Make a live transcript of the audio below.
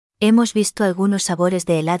Hemos visto algunos sabores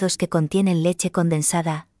de helados que contienen leche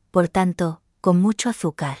condensada, por tanto, con mucho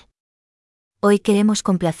azúcar. Hoy queremos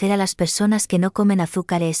complacer a las personas que no comen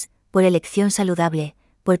azúcares, por elección saludable,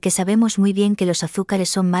 porque sabemos muy bien que los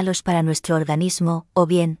azúcares son malos para nuestro organismo, o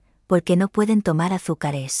bien, porque no pueden tomar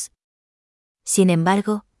azúcares. Sin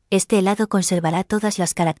embargo, este helado conservará todas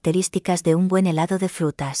las características de un buen helado de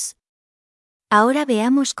frutas. Ahora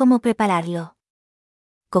veamos cómo prepararlo.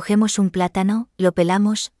 Cogemos un plátano, lo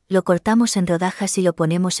pelamos, lo cortamos en rodajas y lo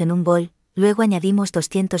ponemos en un bol, luego añadimos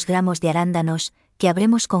 200 gramos de arándanos, que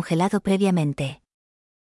habremos congelado previamente.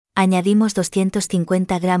 Añadimos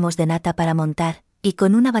 250 gramos de nata para montar, y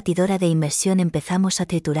con una batidora de inmersión empezamos a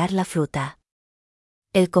triturar la fruta.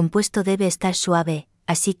 El compuesto debe estar suave,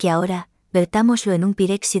 así que ahora, vertámoslo en un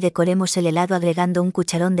pirex y decoremos el helado agregando un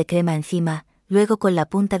cucharón de crema encima, luego con la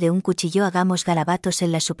punta de un cuchillo hagamos garabatos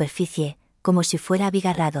en la superficie, como si fuera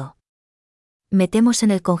abigarrado. Metemos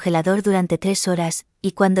en el congelador durante 3 horas,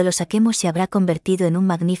 y cuando lo saquemos se habrá convertido en un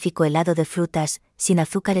magnífico helado de frutas, sin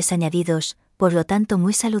azúcares añadidos, por lo tanto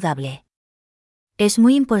muy saludable. Es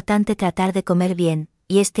muy importante tratar de comer bien,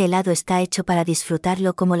 y este helado está hecho para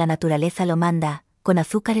disfrutarlo como la naturaleza lo manda, con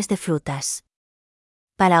azúcares de frutas.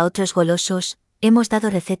 Para otros golosos, hemos dado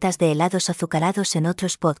recetas de helados azucarados en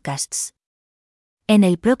otros podcasts. En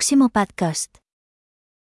el próximo podcast